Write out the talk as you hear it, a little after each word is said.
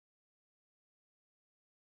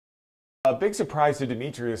A big surprise to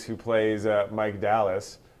Demetrius, who plays Mike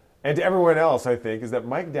Dallas, and to everyone else, I think, is that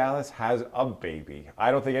Mike Dallas has a baby.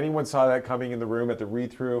 I don't think anyone saw that coming in the room at the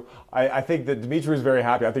read-through. I think that Demetrius was very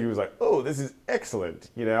happy. I think he was like, "Oh, this is excellent,"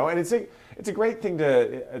 you know. And it's a great thing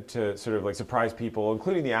to sort of like surprise people,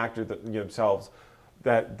 including the actor themselves,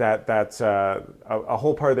 that's a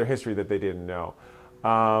whole part of their history that they didn't know.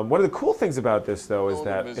 One of the cool things about this, though, is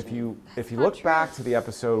that if you look back to the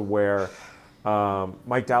episode where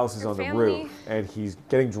Mike Dallas is on the roof and he's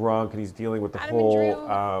getting drunk and he's dealing with the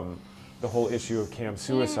whole issue of Cam's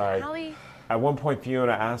suicide. At one point,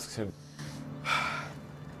 Fiona asks him,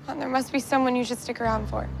 "There must be someone you should stick around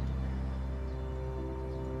for."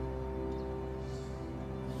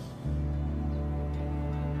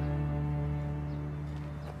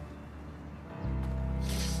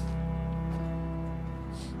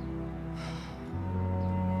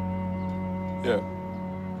 Yeah.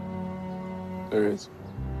 There is.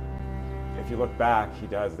 if you look back, he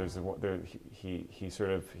does.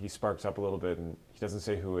 He sparks up a little bit, and he doesn't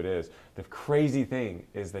say who it is. The crazy thing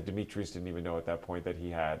is that Demetrius didn't even know at that point that he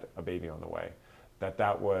had a baby on the way.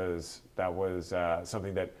 That was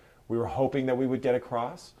something that we were hoping that we would get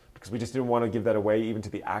across, because we just didn't want to give that away even to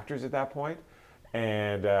the actors at that point.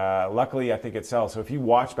 And luckily, I think it sells. So if you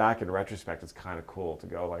watch back in retrospect, it's kind of cool to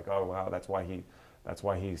go like, oh wow, that's why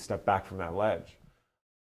he stepped back from that ledge.